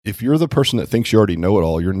if you're the person that thinks you already know it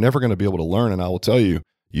all, you're never going to be able to learn. And I will tell you,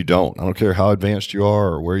 you don't. I don't care how advanced you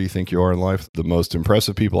are or where you think you are in life. The most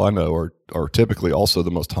impressive people I know are typically also the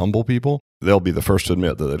most humble people. They'll be the first to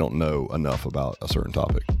admit that they don't know enough about a certain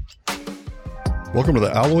topic. Welcome to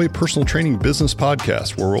the Alloy Personal Training Business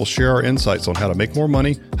Podcast, where we'll share our insights on how to make more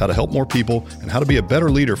money, how to help more people, and how to be a better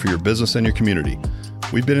leader for your business and your community.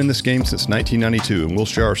 We've been in this game since 1992, and we'll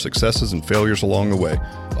share our successes and failures along the way.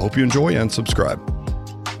 I hope you enjoy and subscribe.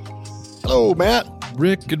 Hello, Matt.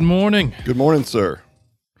 Rick, good morning. Good morning, sir.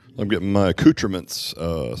 I'm getting my accoutrements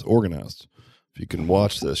organized. If you can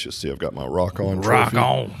watch this, you'll see I've got my Rock On trophy.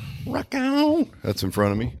 Rock on. That's in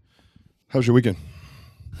front of me. How's your weekend?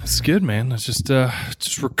 It's good, man. It's just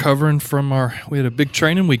recovering from we had a big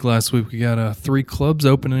training week last week. We got 3 clubs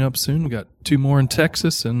opening up soon. We got 2 more in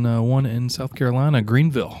Texas and 1 in South Carolina,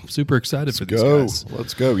 Greenville. Super excited for these guys.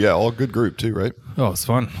 Let's go. Yeah, all good group too, right? Oh, it's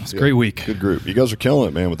fun. It's a great week. Good group. You guys are killing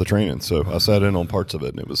it, man, with the training. So I sat in on parts of it,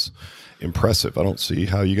 and it was impressive. I don't see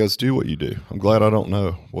how you guys do what you do. I'm glad I don't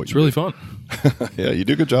know what you do. It's really fun. Yeah, you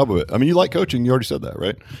do a good job of it. I mean, you like coaching. You already said that,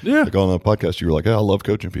 right? Yeah. Like on the podcast, you were like, I love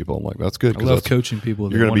coaching people. I'm like, that's good. I love coaching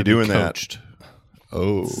people. You're going to be doing that.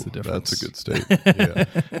 Oh, that's a good statement.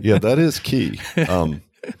 Yeah, that is key.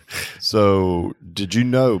 So did you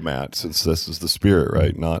know, Matt, since this is the spirit,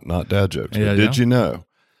 right? Not dad jokes. Yeah, did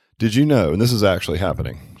you know, and this is actually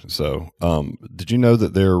happening. So did you know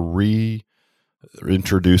that they're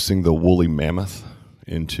reintroducing the woolly mammoth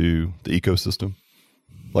into the ecosystem?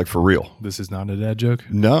 Like for real. This is not a dad joke?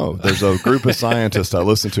 No. There's a group of scientists. I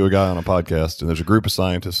listened to a guy on a podcast, and there's a group of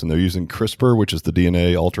scientists, and they're using CRISPR, which is the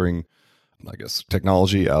DNA altering, I guess,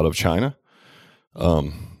 technology out of China.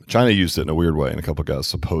 China used it in a weird way, and a couple of guys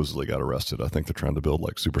supposedly got arrested. I think they're trying to build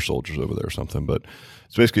like super soldiers over there or something, but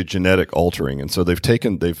it's basically genetic altering. And so they've got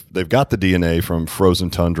the DNA from frozen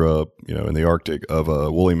tundra, in the Arctic of a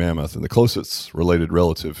woolly mammoth, and the closest related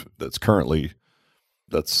relative that's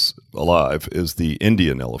alive is the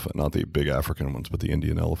Indian elephant, not the big African ones, but the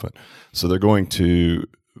Indian elephant. So they're going to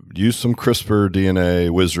use some CRISPR DNA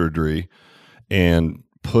wizardry and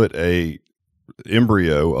put a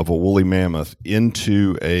embryo of a woolly mammoth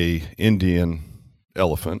into a Indian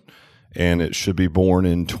elephant, and it should be born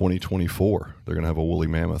in 2024. They're going to have a woolly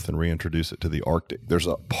mammoth and reintroduce it to the Arctic. There's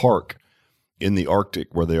a park in the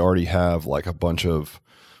Arctic where they already have like a bunch of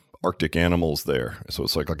Arctic animals there. So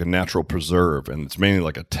it's like a natural preserve, and it's mainly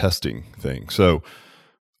like a testing thing. So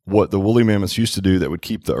what the woolly mammoths used to do that would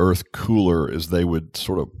keep the earth cooler is they would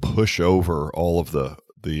sort of push over all of the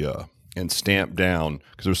and stamp down,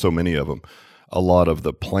 because there's so many of them, a lot of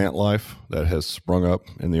the plant life that has sprung up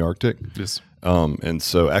in the Arctic. Yes. And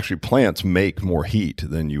so actually plants make more heat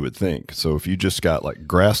than you would think. So if you just got like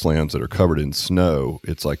grasslands that are covered in snow,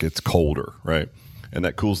 it's like it's colder, right? And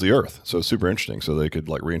that cools the earth. So it's super interesting. So they could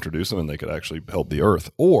like reintroduce them, and they could actually help the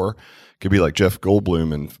earth. Or it could be like Jeff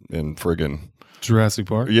Goldblum in friggin' Jurassic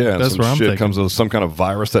Park. Yeah, that's where I'm shit thinking. comes with some kind of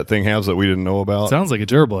virus that thing has that we didn't know about. Sounds like a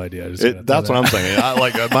terrible idea. That's what I'm saying.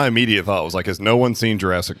 My immediate thought was like, has no one seen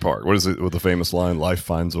Jurassic Park? What is it with the famous line, "Life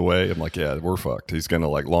finds a way"? I'm like, yeah, we're fucked. He's going to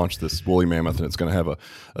like launch this woolly mammoth, and it's going to have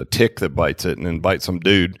a tick that bites it, and then bite some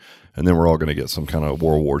dude, and then we're all going to get some kind of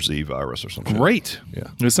World War Z virus or something. Great. Yeah.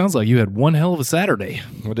 It sounds like you had one hell of a Saturday.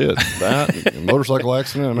 I did. That, motorcycle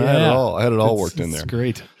accident, I had it all worked in there. That's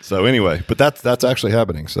great. So anyway, but that's actually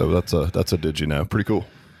happening. So that's a did you know? Pretty cool.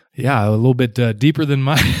 Yeah, a little bit deeper than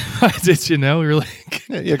my did you know? You're like,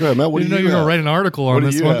 yeah, go ahead, Matt. What do you know? You're going to write an article on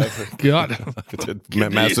this one. God. I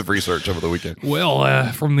did massive research over the weekend.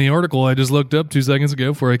 Well, from the article I just looked up 2 seconds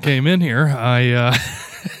ago before I came in here,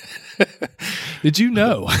 did you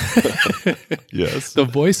know? Yes. The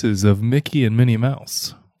voices of Mickey and Minnie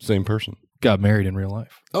Mouse. Same person. Got married in real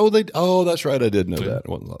life. Oh, that's right. I did know that. It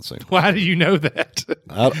wasn't the same. Why do you know that?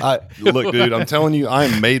 Look, dude, I'm telling you, I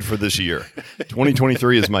am made for this year.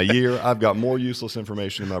 2023 is my year. I've got more useless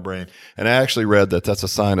information in my brain. And I actually read that that's a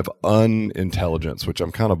sign of unintelligence, which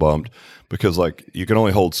I'm kind of bummed, because like you can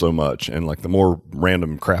only hold so much. And like the more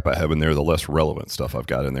random crap I have in there, the less relevant stuff I've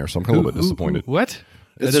got in there. So I'm kind of a little bit disappointed. What?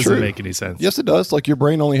 That It's doesn't true. make any sense. Yes, it does. Like your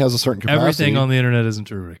brain only has a certain capacity. Everything on the internet isn't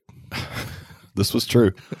true, Rick. This was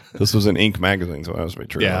true. This was in Inc. magazine, so it has to be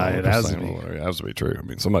true. Yeah, it has to be. It has to be true. I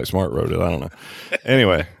mean, somebody smart wrote it. I don't know.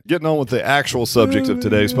 Anyway, getting on with the actual subject of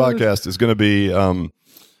today's podcast is going to be, I'm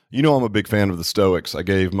a big fan of the Stoics. I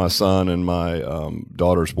gave my son and my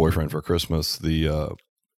daughter's boyfriend for Christmas the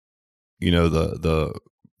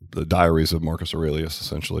Diaries of Marcus Aurelius,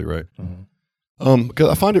 essentially, right? Mm-hmm. Because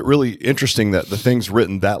I find it really interesting that the things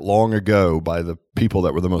written that long ago by the people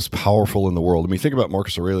that were the most powerful in the world. I mean, think about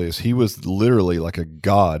Marcus Aurelius. He was literally like a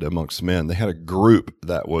god amongst men. They had a group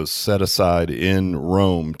that was set aside in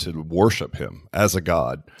Rome to worship him as a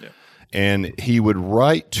god. Yeah. And he would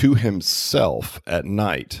write to himself at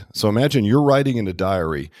night. So imagine you're writing in a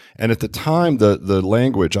diary. And at the time, the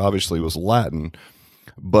language obviously was Latin,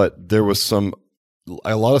 but there was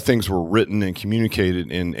a lot of things were written and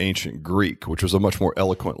communicated in ancient Greek, which was a much more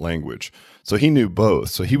eloquent language. So he knew both.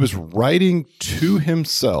 So he was writing to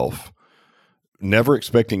himself, never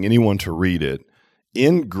expecting anyone to read it,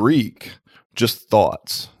 in Greek, just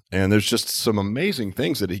thoughts. And there's just some amazing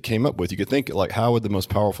things that he came up with. You could think, like, how would the most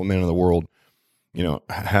powerful man in the world,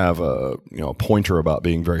 have a pointer about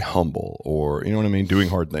being very humble, or, you know what I mean, doing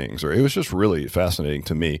hard things? Or it was just really fascinating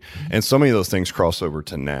to me. And so many of those things cross over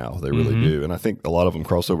to now. They really do. And I think a lot of them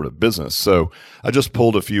cross over to business. So I just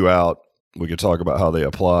pulled a few out. We could talk about how they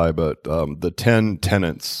apply, but the 10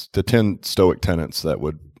 Stoic tenets that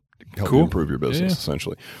would help you improve your business,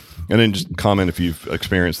 essentially. And then just comment if you've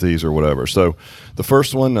experienced these or whatever. So the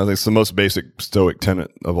first one, I think it's the most basic Stoic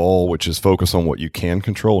tenet of all, which is focus on what you can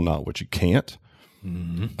control, not what you can't.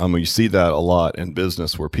 You see that a lot in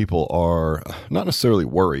business where people are not necessarily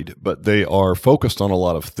worried, but they are focused on a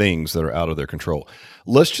lot of things that are out of their control.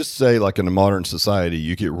 Let's just say, like in a modern society,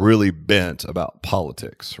 you get really bent about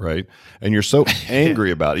politics, right? And you're so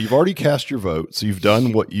angry about it. You've already cast your vote, so you've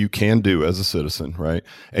done what you can do as a citizen, right?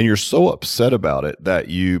 And you're so upset about it that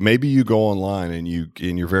maybe you go online and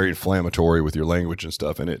you're very inflammatory with your language and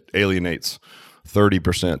stuff, and it alienates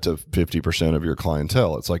 30% to 50% of your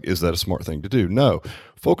clientele. It's like, is that a smart thing to do? No.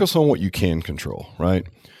 Focus on what you can control, right?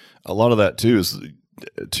 A lot of that too is,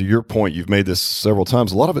 to your point, you've made this several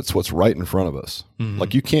times, a lot of it's what's right in front of us.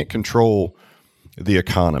 Like, you can't control the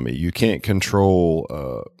economy. You can't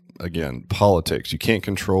control, again, politics. You can't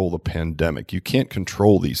control the pandemic. You can't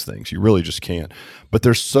control these things. You really just can't. But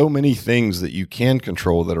there's so many things that you can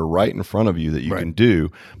control that are right in front of you that you can do,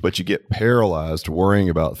 but you get paralyzed worrying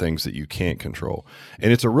about things that you can't control.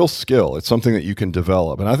 And it's a real skill. It's something that you can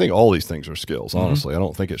develop. And I think all these things are skills, honestly. I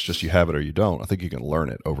don't think it's just you have it or you don't. I think you can learn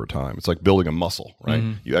it over time. It's like building a muscle, right?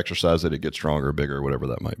 You exercise it, it gets stronger, bigger, whatever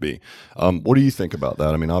that might be. What do you think about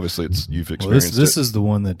that? I mean, obviously you've experienced this is the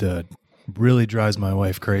one that really drives my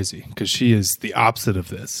wife crazy, because she is the opposite of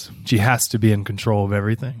this. She has to be in control of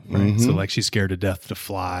everything, right? So like, she's scared to death to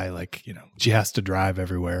fly. Like, she has to drive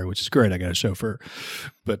everywhere, which is great. I got a chauffeur,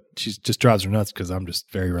 but she just drives her nuts because I'm just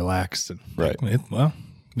very relaxed and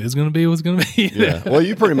it's going to be what's going to be. Yeah. Well,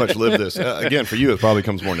 you pretty much live this. Again, for you, it probably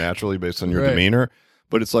comes more naturally based on your demeanor.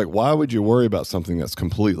 But it's like, why would you worry about something that's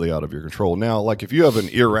completely out of your control? Now, like, if you have an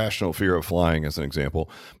irrational fear of flying, as an example,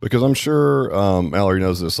 because I'm sure Mallory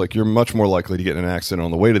knows this, like, you're much more likely to get in an accident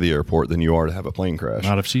on the way to the airport than you are to have a plane crash.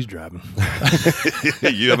 Not if she's driving.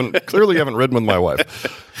 You clearly haven't ridden with my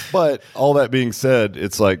wife. But all that being said,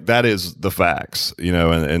 it's like, that is the facts,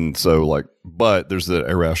 and so, like, but there's the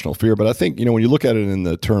irrational fear. But I think, when you look at it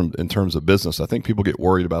in terms of business, I think people get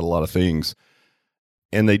worried about a lot of things.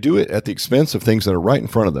 And they do it at the expense of things that are right in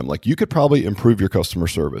front of them. Like, you could probably improve your customer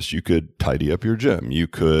service. You could tidy up your gym. You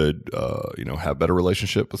could, have better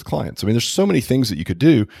relationship with clients. I mean, there's so many things that you could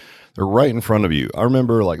do. They're right in front of you. I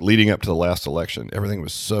remember, like, leading up to the last election, everything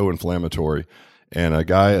was so inflammatory. And a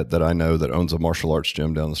guy that I know that owns a martial arts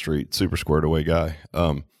gym down the street, super squared away guy,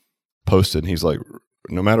 posted, and he's like,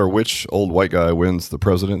 no matter which old white guy wins the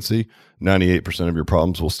presidency, 98% of your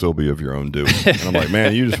problems will still be of your own doing. And I'm like,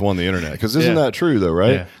 man, you just won the internet. Because isn't that true, though,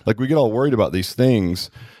 right? Yeah. Like, we get all worried about these things,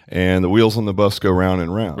 and the wheels on the bus go round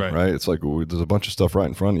and round, right? It's like, there's a bunch of stuff right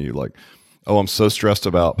in front of you. Like, oh, I'm so stressed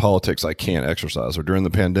about politics, I can't exercise. Or during the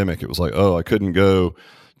pandemic, it was like, oh, I couldn't go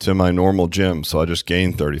to my normal gym, so I just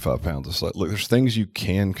gained 35 pounds. It's like, look, there's things you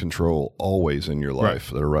can control always in your life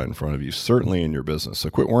that are right in front of you, certainly in your business. So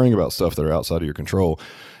quit worrying about stuff that are outside of your control.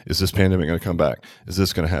 Is this pandemic going to come back? Is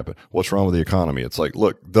this going to happen? What's wrong with the economy? It's like,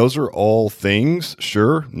 look, those are all things,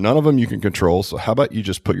 sure, none of them you can control. So how about you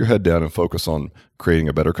just put your head down and focus on creating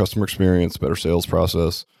a better customer experience, better sales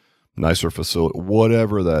process, nicer facility,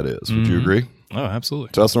 whatever that is. Would you agree? Oh, absolutely.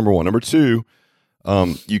 So that's number one. Number two,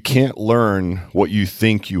 you can't learn what you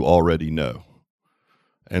think you already know.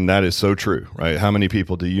 And that is so true, right? How many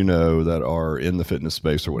people do you know that are in the fitness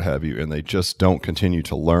space or what have you, and they just don't continue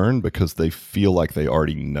to learn because they feel like they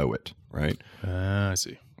already know it, right? I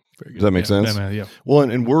see. Very good. Does that make sense? Yeah. Well,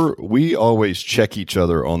 and we always check each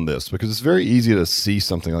other on this because it's very easy to see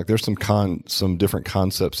something. Like, there's some different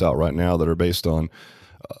concepts out right now that are based on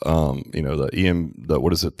the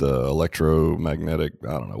electromagnetic,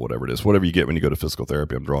 I don't know, whatever it is, whatever you get when you go to physical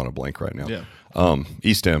therapy. I'm drawing a blank right now. Yeah.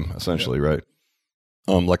 E-stim, essentially, right?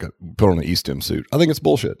 like put on an E-stim suit. I think it's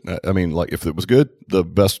bullshit. I mean, like if it was good, the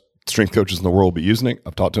best strength coaches in the world would be using it.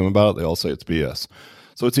 I've talked to them about it. They all say it's BS.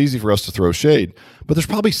 So it's easy for us to throw shade, but there's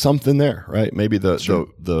probably something there, right? Maybe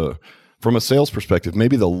the from a sales perspective,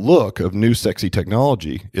 maybe the look of new sexy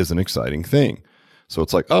technology is an exciting thing. So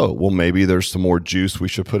it's like, oh, well, maybe there's some more juice we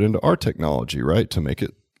should put into our technology, right, to make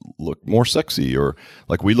it look more sexy. Or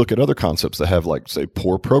like we look at other concepts that have like, say,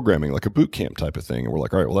 poor programming, like a boot camp type of thing. And we're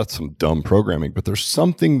like, all right, well, that's some dumb programming, but there's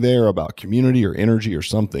something there about community or energy or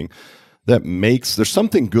something that there's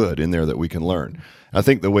something good in there that we can learn. I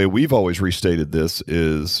think the way we've always restated this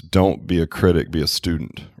is don't be a critic, be a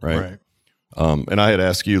student, right? And I had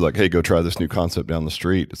asked you like, hey, go try this new concept down the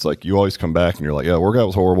street. It's like you always come back and you're like, yeah, workout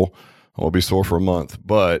was horrible. I'll be sore for a month,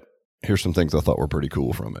 but here's some things I thought were pretty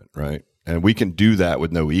cool from it, right? And we can do that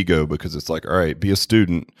with no ego because it's like, all right, be a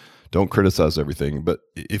student. Don't criticize everything. But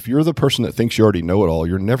if you're the person that thinks you already know it all,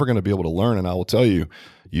 you're never going to be able to learn. And I will tell you,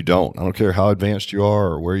 you don't. I don't care how advanced you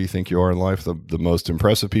are or where you think you are in life. The most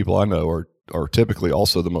impressive people I know are typically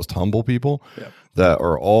also the most humble people that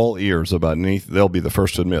are all ears about anything. They'll be the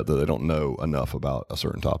first to admit that they don't know enough about a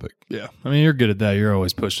certain topic. Yeah. I mean, you're good at that. You're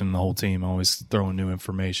always pushing the whole team, always throwing new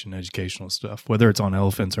information, educational stuff, whether it's on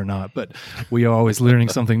elephants or not. But we are always learning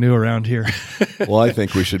something new around here. Well, I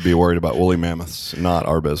think we should be worried about woolly mammoths, not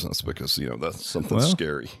our business, because, that's something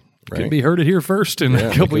scary. Right? Could be heard it here first in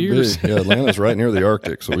a couple years. Yeah, Atlanta's right near the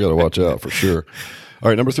Arctic, so we got to watch out for sure. All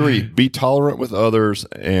right, number 3, be tolerant with others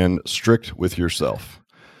and strict with yourself.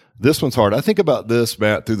 This one's hard. I think about this,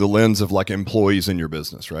 Matt, through the lens of like employees in your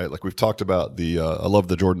business, right? Like we've talked about I love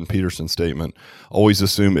the Jordan Peterson statement, always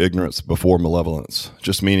assume ignorance before malevolence.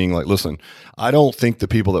 Just meaning like, listen, I don't think the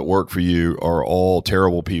people that work for you are all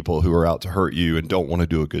terrible people who are out to hurt you and don't want to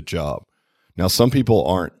do a good job. Now, some people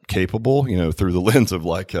aren't capable, through the lens of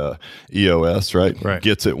like EOS, right?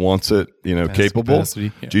 Gets it, wants it, capable,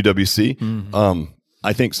 GWC. Mm-hmm.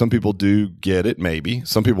 I think some people do get it, maybe.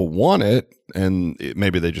 Some people want it, and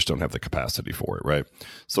maybe they just don't have the capacity for it, right?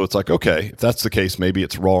 So it's like, okay, if that's the case, maybe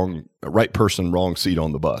it's wrong, right person, wrong seat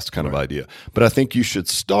on the bus kind of idea. But I think you should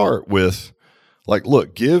start with, like,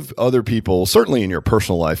 look, give other people, certainly in your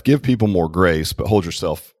personal life, give people more grace, but hold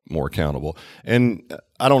yourself more accountable. And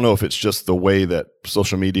I don't know if it's just the way that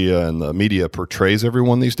social media and the media portrays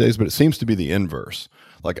everyone these days, but it seems to be the inverse.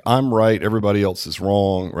 Like, I'm right, everybody else is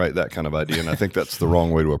wrong, right? That kind of idea. And I think that's the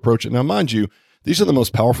wrong way to approach it. Now, mind you, these are the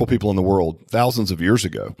most powerful people in the world thousands of years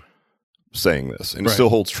ago saying this. And it still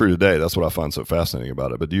holds true today. That's what I find so fascinating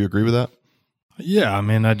about it. But do you agree with that? Yeah. I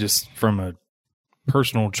mean, from a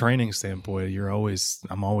personal training standpoint,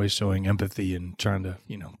 I'm always showing empathy and trying to,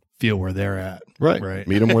 feel where they're at. Right.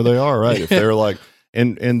 Meet them where they are, right? If they're like,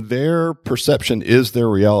 and their perception is their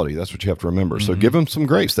reality. That's what you have to remember. So give them some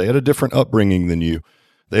grace. They had a different upbringing than you.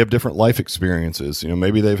 They have different life experiences.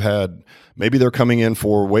 Maybe they're coming in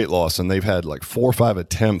for weight loss and they've had like 4 or 5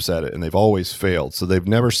 attempts at it and they've always failed. So they've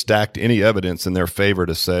never stacked any evidence in their favor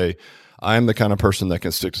to say, I'm the kind of person that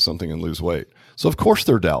can stick to something and lose weight. So of course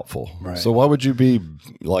they're doubtful. Right. So why would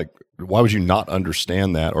you not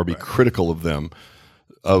understand that or be critical of them,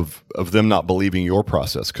 of them not believing your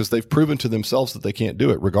process? Because they've proven to themselves that they can't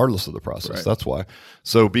do it regardless of the process. Right. That's why.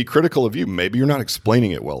 So be critical of you. Maybe you're not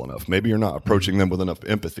explaining it well enough. Maybe you're not approaching them with enough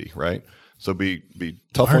empathy, right? So be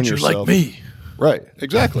tough on yourself. Like me? Right,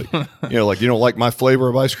 exactly. Like, you don't like my flavor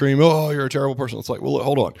of ice cream. Oh, you're a terrible person. It's like, well,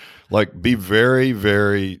 hold on. Like, be very,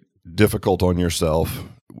 very difficult on yourself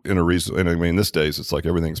in a reason. And I mean, these days it's like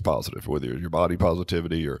everything's positive, whether you're your body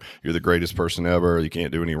positivity or you're the greatest person ever, you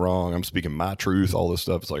can't do any wrong, I'm speaking my truth, all this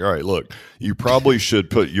stuff. It's like, all right, look, you probably should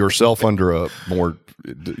put yourself under a more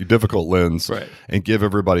difficult lens and give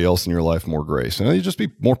everybody else in your life more grace. And you just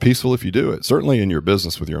be more peaceful if you do it, certainly in your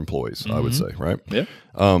business with your employees, I would say, right? Yeah.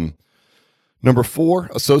 Number 4,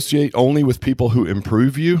 associate only with people who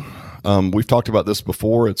improve you. We've talked about this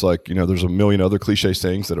before. It's like, there's a million other cliche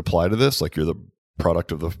sayings that apply to this. Like, you're the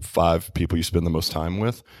product of the 5 people you spend the most time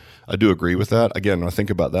with. I do agree with that. Again, when I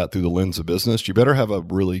think about that through the lens of business, you better have a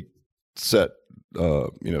really set,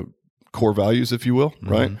 core values, if you will,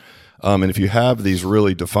 right? And if you have these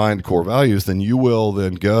really defined core values, then you will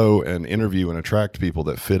then go and interview and attract people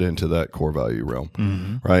that fit into that core value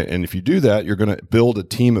realm, right? And if you do that, you're going to build a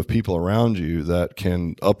team of people around you that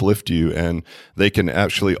can uplift you, and they can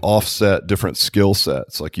actually offset different skill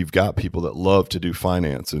sets. Like, you've got people that love to do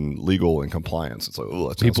finance and legal and compliance. It's like, oh,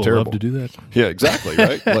 that sounds terrible. People love to do that. Yeah, exactly,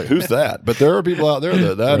 right? Like, who's that? But there are people out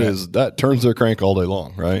there that turns their crank all day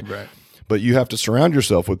long, right? Right. But you have to surround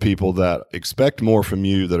yourself with people that expect more from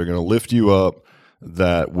you, that are going to lift you up,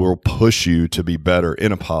 that will push you to be better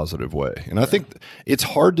in a positive way. And I think it's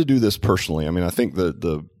hard to do this personally. I mean, I think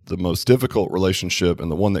the the most difficult relationship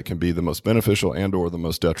and the one that can be the most beneficial and or the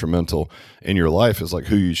most detrimental in your life is like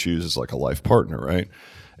who you choose as like a life partner, right?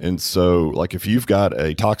 And so, like, if you've got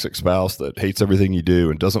a toxic spouse that hates everything you do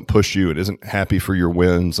and doesn't push you and isn't happy for your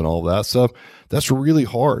wins and all that stuff, that's really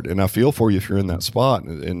hard. And I feel for you if you're in that spot,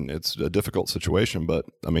 and it's a difficult situation. But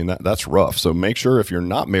I mean, that's rough. So make sure if you're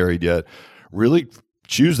not married yet, really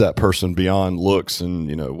choose that person beyond looks and,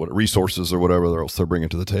 you know, what resources or whatever else they're bringing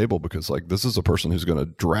to the table, because like this is a person who's going to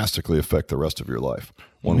drastically affect the rest of your life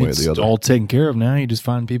one way or the other. It's all taken care of now. You just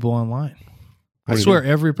find people online. I swear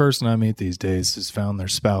every person I meet these days has found their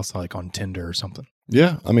spouse like on Tinder or something.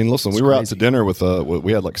 Yeah. I mean, listen, we were out to dinner with,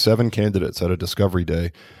 we had like 7 candidates at a discovery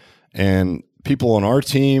day, and people on our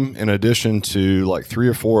team, in addition to like 3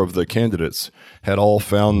 or 4 of the candidates, had all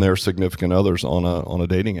found their significant others on a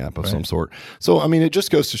dating app of some sort. So, I mean, it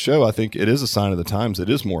just goes to show, I think it is a sign of the times. It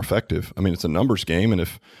is more effective. I mean, it's a numbers game. And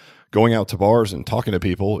if going out to bars and talking to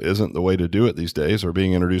people isn't the way to do it these days, or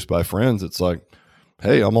being introduced by friends, it's like,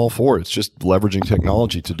 hey, I'm all for it. It's just leveraging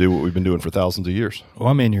technology to do what we've been doing for thousands of years. Well,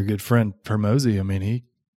 I mean, your good friend Permozy, I mean, he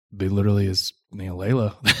literally is, you know,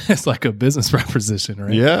 Layla. It's like a business proposition,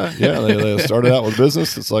 right? Yeah. They started out with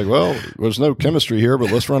business. It's like, well, there's no chemistry here, but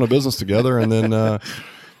let's run a business together. And then,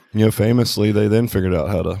 you know, famously, they then figured out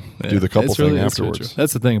how to do the couple thing afterwards.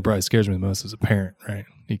 That's the thing that probably scares me the most as a parent, right?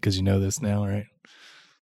 Because you know this now, right?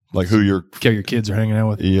 Like who your kids are hanging out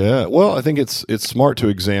with. Yeah. Well, I think it's smart to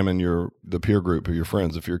examine the peer group of your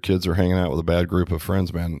friends. If your kids are hanging out with a bad group of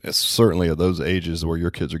friends, man, it's certainly at those ages where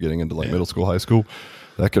your kids are getting into like middle school, high school,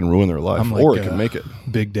 that can ruin their life, or it can make it.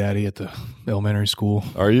 Big Daddy at the elementary school.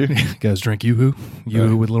 Are you? Guys drink Yoo-hoo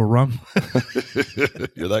with a little rum.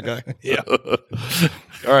 You're that guy? Yeah.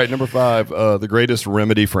 All right, number 5, the greatest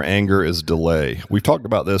remedy for anger is delay. We've talked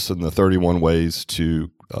about this in the 31 ways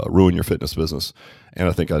to ruin your fitness business. And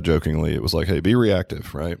I think I jokingly, it was like, hey, be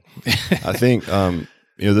reactive, right? I think, you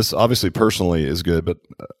know, this obviously personally is good, but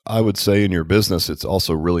I would say in your business, it's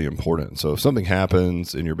also really important. So if something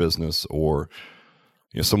happens in your business, or,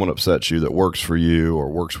 you know, someone upsets you that works for you or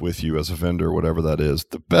works with you as a vendor, whatever that is,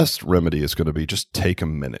 the best remedy is going to be just take a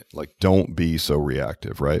minute. Like, don't be so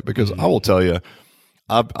reactive, right? Because I will tell you,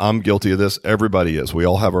 I'm guilty of this. Everybody is. We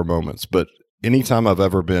all have our moments, but anytime I've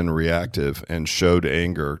ever been reactive and showed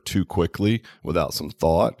anger too quickly without some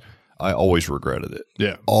thought, I always regretted it.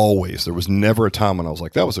 Yeah. Always. There was never a time when I was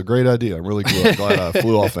like, that was a great idea. I'm really glad I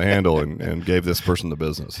flew off the handle and gave this person the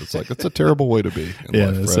business. It's like, it's a terrible way to be in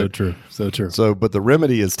life, that's right? so true. So true. So, but the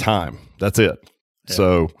remedy is time. That's it. Yeah.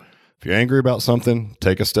 So if you're angry about something,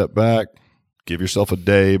 take a step back, give yourself a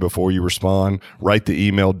day before you respond, write the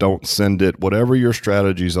email, don't send it, whatever your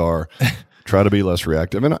strategies are. Try to be less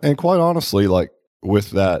reactive. And quite honestly, like with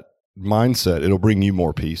that mindset, it'll bring you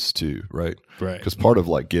more peace too, right? Right. Because part of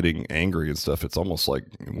like getting angry and stuff, it's almost like,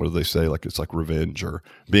 what do they say? Like it's like revenge, or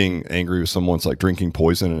being angry with someone's like drinking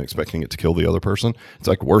poison and expecting it to kill the other person. It's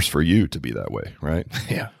like worse for you to be that way, right?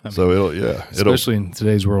 Yeah. I mean, so especially in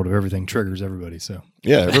today's world of everything triggers everybody. So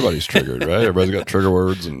yeah, everybody's triggered, right? Everybody's got trigger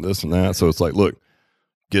words and this and that. So it's like, look,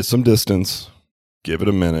 get some distance, give it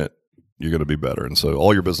a minute. You're going to be better. And so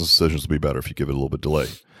all your business decisions will be better if you give it a little bit delay.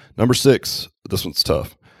 Number 6, this one's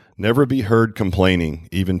tough. Never be heard complaining,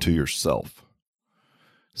 even to yourself.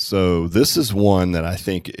 So this is one that I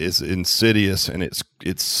think is insidious, and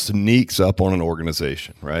it sneaks up on an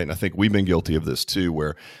organization, right? And I think we've been guilty of this too,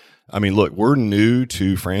 where, I mean, look, we're new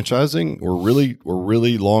to franchising. We're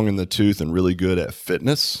really long in the tooth and really good at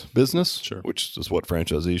fitness business, sure, which is what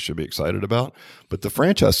franchisees should be excited about. But the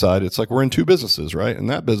franchise side, it's like we're in 2 businesses, right? And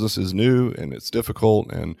that business is new and it's difficult,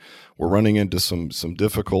 and we're running into some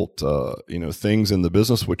difficult, things in the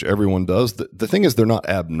business, which everyone does. The thing is, they're not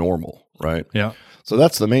abnormal, right? Yeah. So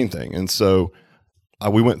that's the main thing. And so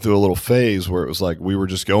we went through a little phase where it was like we were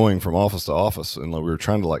just going from office to office, and like we were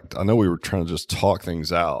trying to just talk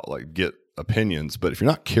things out, like get opinions. But if you're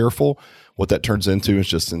not careful, what that turns into is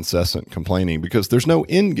just incessant complaining, because there's no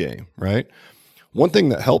end game, right? One thing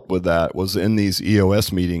that helped with that was in these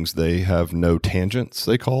EOS meetings, they have no tangents,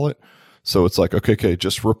 they call it. So it's like, okay,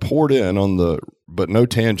 just report in but no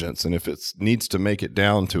tangents. And if it needs to make it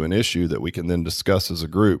down to an issue that we can then discuss as a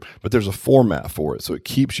group, but there's a format for it. So it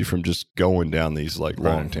keeps you from just going down these like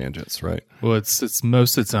long tangents, right? Well, it's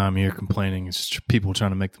most of the time you're complaining. It's just people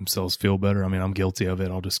trying to make themselves feel better. I mean, I'm guilty of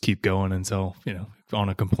it. I'll just keep going until, on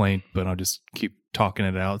a complaint, but I'll just keep talking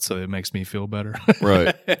it out so it makes me feel better.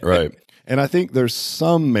 Right. And I think there's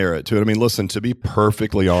some merit to it. I mean, listen, to be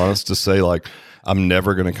perfectly honest, to say like, I'm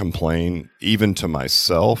never going to complain even to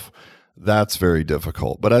myself, that's very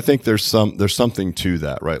difficult. But I think there's something to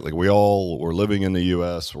that, right? Like we're living in the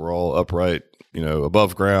US, we're all upright,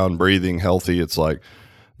 above ground, breathing, healthy. It's like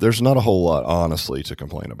there's not a whole lot, honestly, to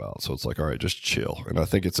complain about. So it's like, all right, just chill. And I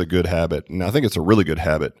think it's a good habit. And I think it's a really good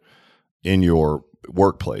habit in your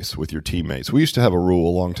workplace with your teammates. We used to have a rule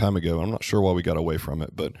a long time ago. I'm not sure why we got away from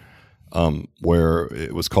it, but where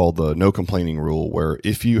it was called the no complaining rule, where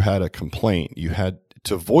if you had a complaint, you had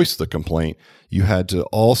to voice the complaint. You had to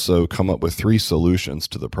also come up with 3 solutions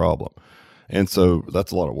to the problem. And so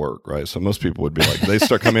that's a lot of work, right? So most people would be like, they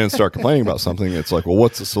start coming in and start complaining about something. It's like, well,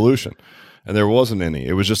 what's the solution? And there wasn't any.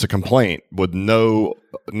 It was just a complaint with no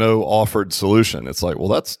offered solution. It's like, well,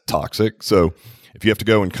 that's toxic. So if you have to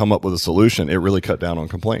go and come up with a solution, it really cut down on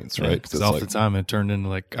complaints, right? Because off the time it turned into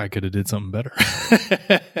like, I could have did something better.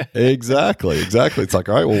 Exactly. It's like,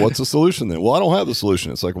 all right, well, what's the solution then? Well, I don't have the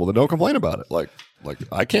solution. It's like, well, then don't complain about it. Like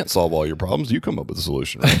I can't solve all your problems. You come up with a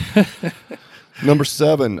solution, right? Number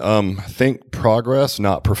 7, think progress,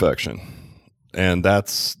 not perfection. And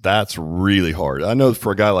that's really hard. I know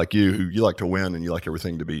for a guy like you, who you like to win and you like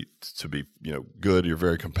everything to be good, you're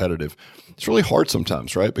very competitive. It's really hard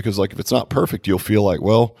sometimes, right? Because like if it's not perfect, you'll feel like,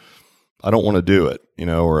 well, I don't want to do it,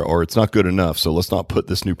 or it's not good enough. So let's not put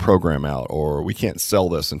this new program out, or we can't sell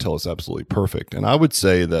this until it's absolutely perfect. And I would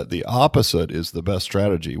say that the opposite is the best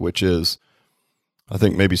strategy, which is, I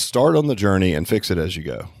think, maybe start on the journey and fix it as you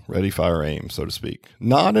go. Ready, fire, aim, so to speak.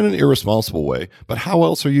 Not in an irresponsible way, but how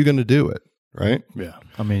else are you going to do it? Right? Yeah.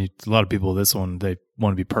 I mean, a lot of people, this one, they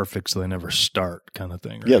want to be perfect, so they never start kind of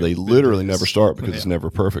thing. Right? Yeah, they literally never start because it's never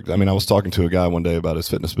perfect. I mean, I was talking to a guy one day about his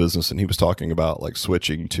fitness business, and he was talking about like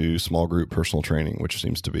switching to small group personal training, which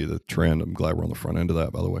seems to be the trend. I'm glad we're on the front end of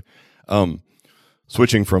that, by the way.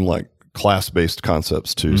 Switching from like class-based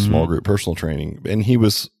concepts to small group personal training. And he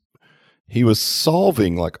was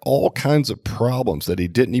solving like all kinds of problems that he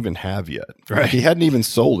didn't even have yet. Right. Like he hadn't even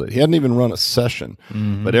sold it. He hadn't even run a session,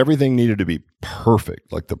 but everything needed to be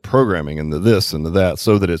perfect, like the programming and the this and the that,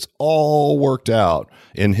 so that it's all worked out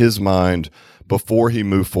in his mind before he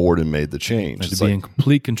moved forward and made the change. To be in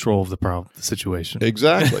complete control of the situation.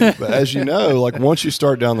 Exactly. But as you know, like once you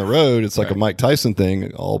start down the road, it's like a Mike Tyson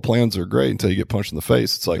thing. All plans are great until you get punched in the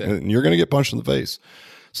face. It's like, and you're going to get punched in the face.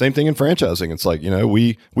 Same thing in franchising. It's like,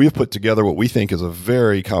 we have put together what we think is a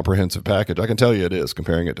very comprehensive package. I can tell you it is,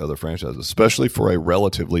 comparing it to other franchises, especially for a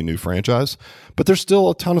relatively new franchise. But there's still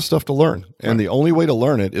a ton of stuff to learn. And the only way to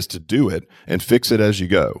learn it is to do it and fix it as you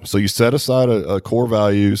go. So you set aside a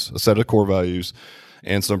set of core values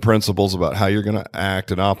and some principles about how you're going to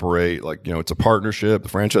act and operate. Like, it's a partnership. The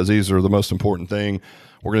franchisees are the most important thing.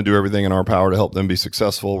 We're going to do everything in our power to help them be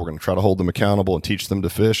successful. We're going to try to hold them accountable and teach them to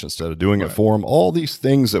fish instead of doing it for them. All these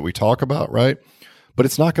things that we talk about, right? But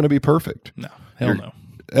it's not going to be perfect. No, hell no.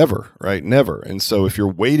 Ever, right? Never. And so if you're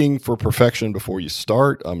waiting for perfection before you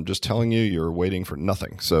start, I'm just telling you, you're waiting for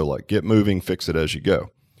nothing. So like get moving, fix it as you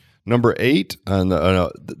go. Number 8, and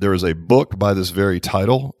there is a book by this very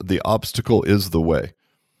title, The Obstacle is the Way.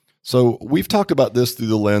 So we've talked about this through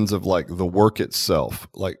the lens of like the work itself.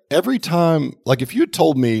 Like every time, like if you had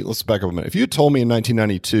told me, let's back up a minute. If you had told me in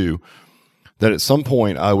 1992 that at some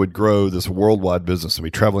point I would grow this worldwide business and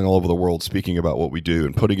be traveling all over the world speaking about what we do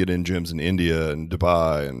and putting it in gyms in India and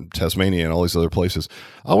Dubai and Tasmania and all these other places,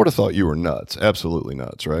 I would have thought you were nuts. Absolutely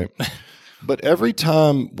nuts, right? But every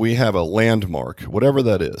time we have a landmark, whatever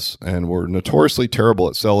that is, and we're notoriously terrible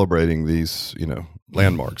at celebrating these,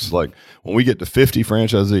 landmarks. Like when we get to 50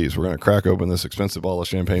 franchisees, we're going to crack open this expensive bottle of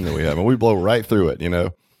champagne that we have, and we blow right through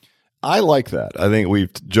it, I like that. I think we've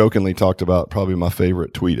jokingly talked about probably my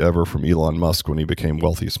favorite tweet ever from Elon Musk when he became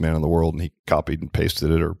wealthiest man in the world, and he copied and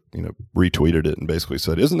pasted it or, retweeted it and basically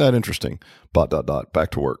said, isn't that interesting? ... Back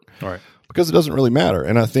to work. All right. Because it doesn't really matter.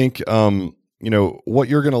 And I think, what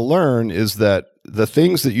you're going to learn is that the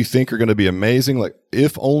things that you think are going to be amazing, like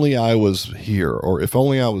if only I was here or if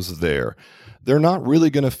only I was there, they're not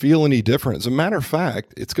really going to feel any different. As a matter of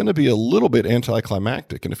fact, it's going to be a little bit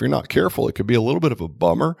anticlimactic. And if you're not careful, it could be a little bit of a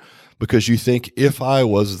bummer because you think if I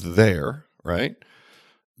was there, right,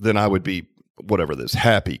 then I would be whatever this,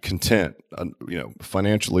 happy, content,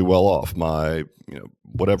 financially well off. My,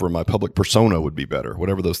 whatever my public persona would be better,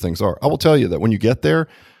 whatever those things are. I will tell you that when you get there,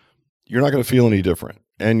 you're not going to feel any different.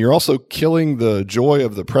 And you're also killing the joy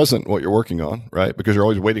of the present, what you're working on, right? Because you're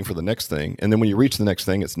always waiting for the next thing. And then when you reach the next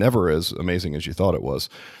thing, it's never as amazing as you thought it was.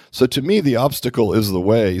 So to me, the obstacle is the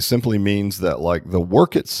way simply means that like the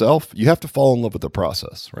work itself, you have to fall in love with the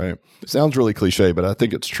process, right? It sounds really cliche, but I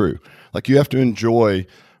think it's true. Like you have to enjoy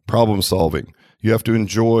problem solving. You have to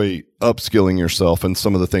enjoy upskilling yourself in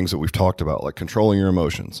some of the things that we've talked about, like controlling your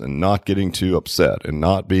emotions and not getting too upset and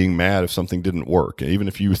not being mad if something didn't work, even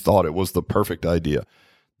if you thought it was the perfect idea.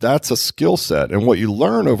 That's a skill set. And what you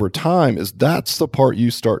learn over time is that's the part you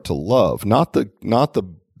start to love, not the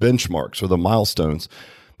benchmarks or the milestones,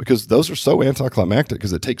 because those are so anticlimactic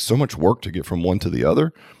because it takes so much work to get from one to the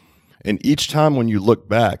other. And each time when you look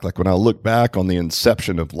back, like when I look back on the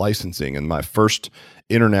inception of licensing and my first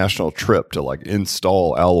international trip to like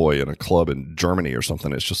install alloy in a club in Germany or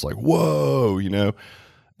something, it's just like, whoa, you know?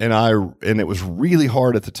 And it was really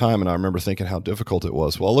hard at the time. And I remember thinking how difficult it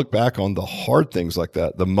was. Well, I look back on the hard things like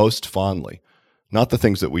that the most fondly, not the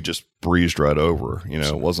things that we just breezed right over. You know,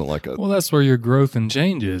 it wasn't like Well, that's where your growth and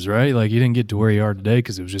change is, right? Like you didn't get to where you are today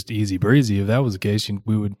because it was just easy breezy. If that was the case,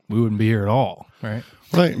 we wouldn't be here at all, right?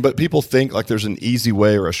 Right. But people think like there's an easy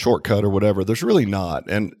way or a shortcut or whatever. There's really not.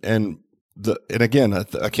 And again,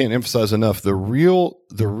 I can't emphasize enough, the real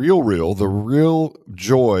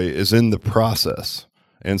joy is in the process.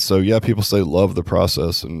 And so, yeah, people say love the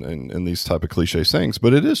process and these type of cliche sayings,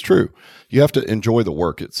 but it is true. You have to enjoy the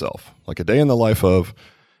work itself. Like a day in the life of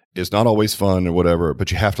is not always fun or whatever,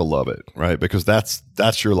 but you have to love it, right? Because that's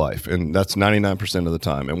your life, and that's 99% of the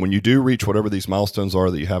time. And when you do reach whatever these milestones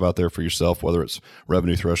are that you have out there for yourself, whether it's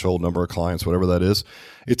revenue threshold, number of clients, whatever that is,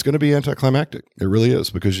 it's going to be anticlimactic. It really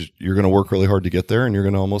is, because you're going to work really hard to get there, and you're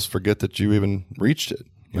going to almost forget that you even reached it.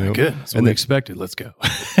 You know? Good. That's what we expected. Let's go.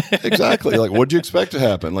 Exactly. Like, what do you expect to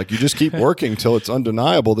happen? Like, you just keep working till it's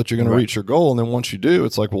undeniable that you're going to reach your goal. And then once you do,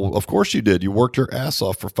 it's like, well, of course you did. You worked your ass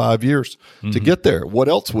off for 5 years to get there. What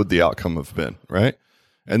else would the outcome have been? Right.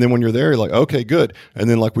 And then when you're there, you're like, okay, good. And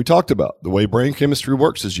then like we talked about, the way brain chemistry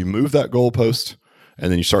works is you move that goalpost and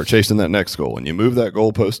then you start chasing that next goal and you move that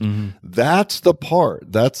goalpost. That's the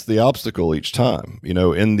part. That's the obstacle each time. You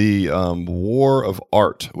know, in the War of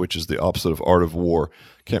Art, which is the opposite of Art of War.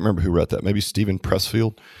 Can't remember who wrote that. Maybe Stephen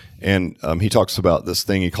Pressfield. And he talks about this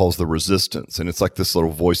thing he calls the resistance. And it's like this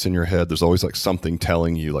little voice in your head. There's always like something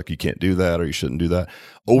telling you like you can't do that or you shouldn't do that.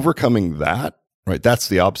 Overcoming that, right? That's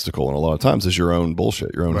the obstacle. And a lot of times is your own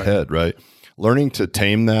bullshit, your own head, right? Learning to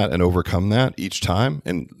tame that and overcome that each time,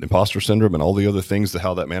 and imposter syndrome and all the other things,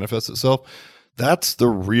 how that manifests itself. That's the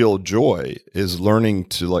real joy, is learning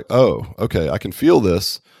to like, oh, okay, I can feel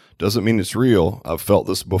this. Doesn't mean it's real. I've felt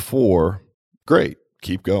this before. Great.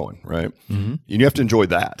 Keep going, right? You have to enjoy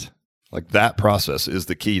that. Like that process is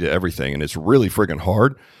the key to everything, and it's really friggin'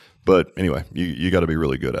 hard. But anyway, you got to be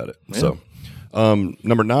really good at it. Yeah. So,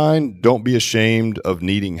 number 9, don't be ashamed of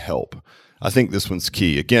needing help. I think this one's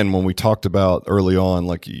key. Again, when we talked about early on,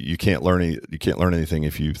 like you can't learn anything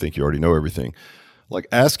if you think you already know everything. Like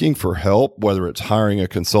asking for help, whether it's hiring a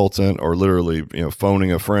consultant or literally,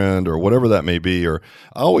 phoning a friend or whatever that may be, or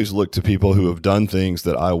I always look to people who have done things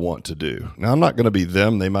that I want to do. Now, I'm not going to be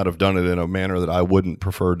them. They might have done it in a manner that I wouldn't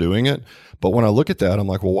prefer doing it. But when I look at that, I'm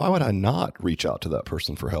like, well, why would I not reach out to that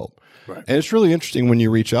person for help? Right. And it's really interesting when you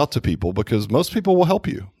reach out to people, because most people will help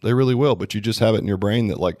you. They really will. But you just have it in your brain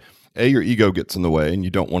that like, A, your ego gets in the way and you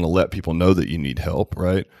don't want to let people know that you need help,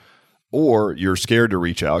 right? Or you're scared to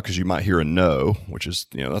reach out because you might hear a no, which is,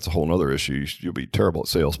 that's a whole other issue. You'll be terrible at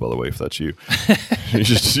sales, by the way, if that's you. You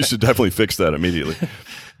should definitely fix that immediately.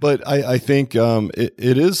 But I think it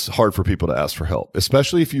is hard for people to ask for help,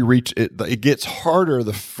 especially if you reach it. It gets harder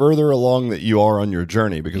the further along that you are on your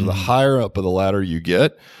journey, because the higher up of the ladder you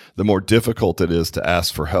get, the more difficult it is to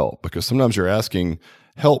ask for help, because sometimes you're asking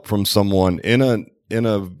help from someone in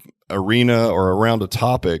a arena or around a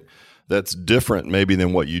topic that's different maybe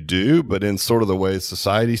than what you do, but in sort of the way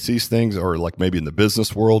society sees things, or like maybe in the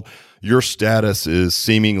business world, your status is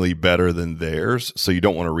seemingly better than theirs. So you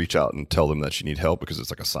don't want to reach out and tell them that you need help because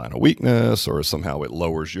it's like a sign of weakness, or somehow it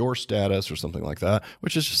lowers your status or something like that,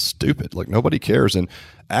 which is just stupid. Like nobody cares. And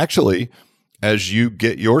actually, as you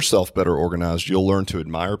get yourself better organized, you'll learn to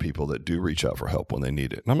admire people that do reach out for help when they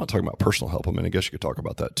need it. And I'm not talking about personal help. I mean, I guess you could talk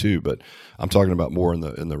about that too, but I'm talking about more in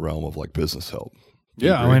the realm of like business help.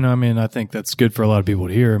 Yeah, I mean, I think that's good for a lot of people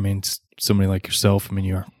to hear. I mean, somebody like yourself, I mean,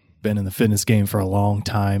 you've been in the fitness game for a long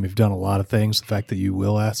time. You've done a lot of things. The fact that you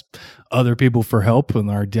will ask other people for help and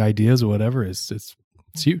our ideas or whatever it's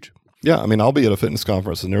huge. Yeah, I mean, I'll be at a fitness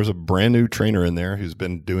conference and there's a brand new trainer in there who's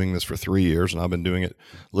been doing this for 3 years, and I've been doing it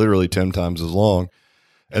literally 10 times as long.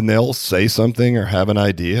 And they'll say something or have an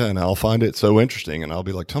idea, and I'll find it so interesting, and I'll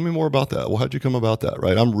be like, tell me more about that. Well, how'd you come about that,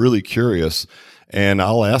 right? I'm really curious. And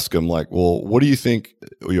I'll ask them like, well, what do you think,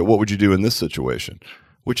 what would you do in this situation?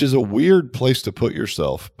 Which is a weird place to put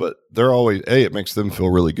yourself, but they're always, it makes them feel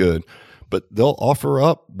really good, but they'll offer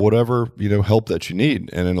up whatever, help that you need.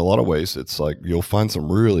 And in a lot of ways, it's like, you'll find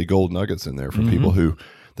some really gold nuggets in there for people who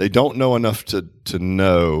they don't know enough to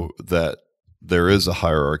know that there is a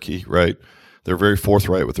hierarchy, right? They're very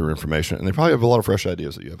forthright with their information, and they probably have a lot of fresh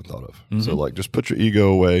ideas that you haven't thought of. So like, just put your ego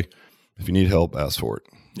away. If you need help, ask for it.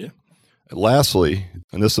 Yeah. Lastly,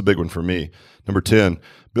 and this is a big one for me, number 10,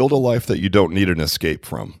 build a life that you don't need an escape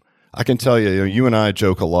from. I can tell you, you and I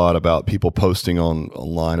joke a lot about people posting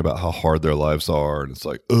online about how hard their lives are. And it's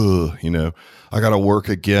like, I got to work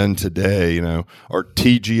again today, or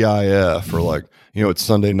TGIF, or like, it's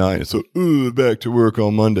Sunday night. So, back to work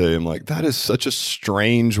on Monday. I'm like, that is such a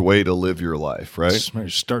strange way to live your life, right? You're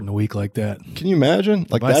starting the week like that. Can you imagine?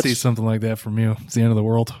 Like, if I see something like that from you, it's the end of the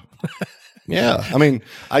world. Yeah. I mean,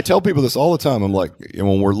 I tell people this all the time. I'm like,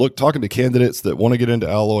 when we're talking to candidates that want to get into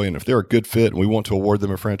Alloy, and if they're a good fit and we want to award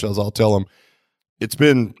them a franchise, I'll tell them it's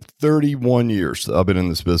been 31 years that I've been in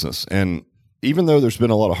this business. And even though there's been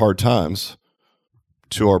a lot of hard times,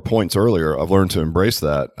 to our points earlier, I've learned to embrace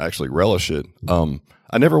that, actually relish it.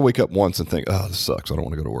 I never wake up once and think, oh, this sucks, I don't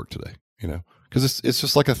want to go to work today, because it's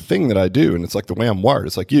just like a thing that I do. And it's like the way I'm wired.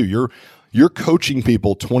 It's like you're coaching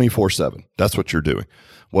people 24/7. That's what you're doing.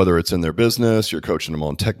 Whether it's in their business, you're coaching them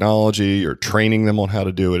on technology, you're training them on how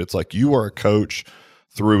to do it. It's like you are a coach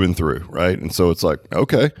through and through, right? And so it's like,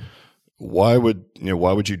 okay, why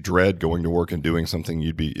would you dread going to work and doing something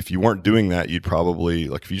if you weren't doing that, you'd probably,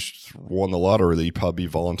 like if you won the lottery, you'd probably be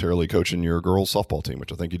voluntarily coaching your girls' softball team,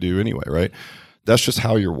 which I think you do anyway, right? That's just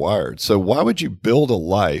how you're wired. So why would you build a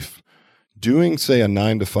life doing, say, a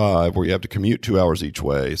 9 to 5 where you have to commute 2 hours each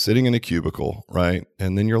way, sitting in a cubicle, right?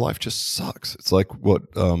 And then your life just sucks. It's like what,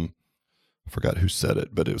 I forgot who said it,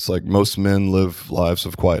 but it was like most men live lives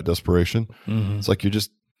of quiet desperation. Mm-hmm. It's like you're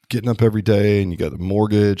just getting up every day and you got a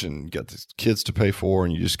mortgage and you got these kids to pay for,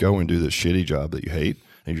 and you just go and do this shitty job that you hate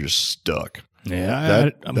and you're just stuck. Yeah,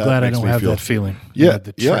 I'm glad I don't have that feeling. Yeah,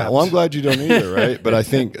 well, I'm glad you don't either, right? But I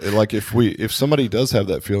think like if somebody does have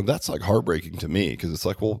that feeling, that's like heartbreaking to me, because it's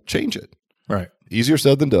like, well, change it. Right. Easier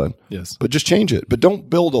said than done. Yes. But just change it. But don't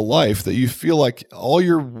build a life that you feel like all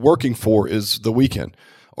you're working for is the weekend,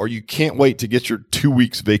 or you can't wait to get your 2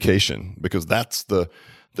 weeks vacation, because that's the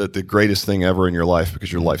greatest thing ever in your life,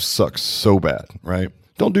 because your life sucks so bad, right?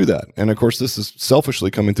 Don't do that. And of course, this is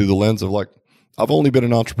selfishly coming through the lens of like, I've only been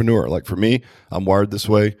an entrepreneur. Like for me, I'm wired this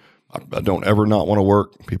way. I don't ever not want to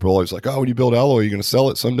work. People are always like, oh, when you build Alloy, are you going to sell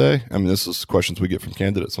it someday? I mean, this is questions we get from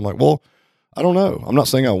candidates. I'm like, well, I don't know. I'm not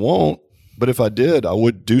saying I won't. But if I did, I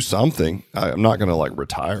would do something. I'm not going to like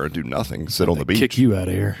retire and do nothing, sit on the beach. Kick you out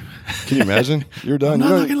of here. Can you imagine? You're done. I'm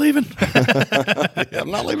not fucking leaving. Yeah, I'm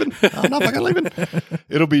not leaving. I'm not fucking leaving.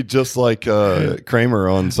 It'll be just like Kramer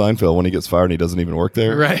on Seinfeld when he gets fired and he doesn't even work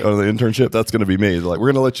there. Right. On the internship. That's going to be me. They're like, we're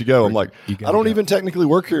going to let you go. I'm like, I don't even technically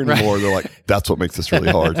work here anymore. Right. They're like, that's what makes this really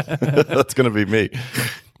hard. That's going to be me.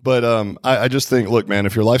 But I just think, look, man,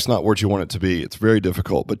 if your life's not what you want it to be, it's very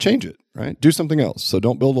difficult. But change it, right? Do something else. So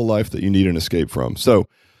don't build a life that you need an escape from. So,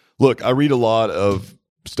 look, I read a lot of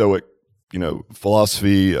Stoic,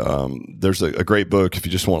 philosophy. There's a great book if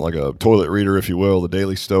you just want like a toilet reader, if you will. The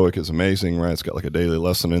Daily Stoic is amazing, right? It's got like a daily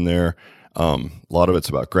lesson in there. A lot of it's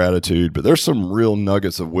about gratitude, but there's some real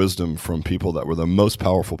nuggets of wisdom from people that were the most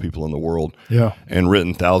powerful people in the world, and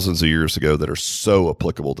written thousands of years ago that are so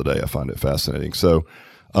applicable today. I find it fascinating. So.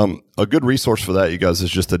 A good resource for that, you guys, is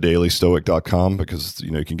just thedailystoic.com, because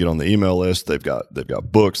you can get on the email list. They've got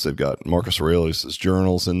books, they've got Marcus Aurelius'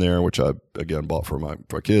 journals in there, which I again bought for my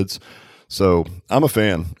kids. So I'm a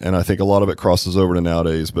fan, and I think a lot of it crosses over to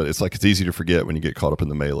nowadays. But it's like it's easy to forget when you get caught up in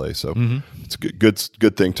the melee. So it's a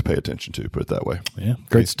good thing to pay attention to. Put it that way. Yeah,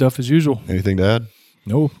 great stuff as usual. Anything to add?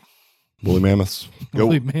 No. Woolly Mammoths. Go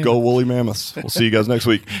Woolly Mammoths. We'll see you guys next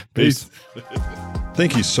week. Peace.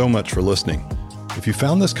 Thank you so much for listening. If you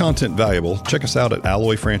found this content valuable, check us out at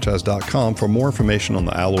alloyfranchise.com for more information on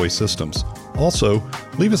the Alloy systems. Also,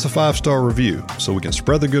 leave us a 5-star review so we can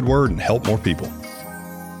spread the good word and help more people.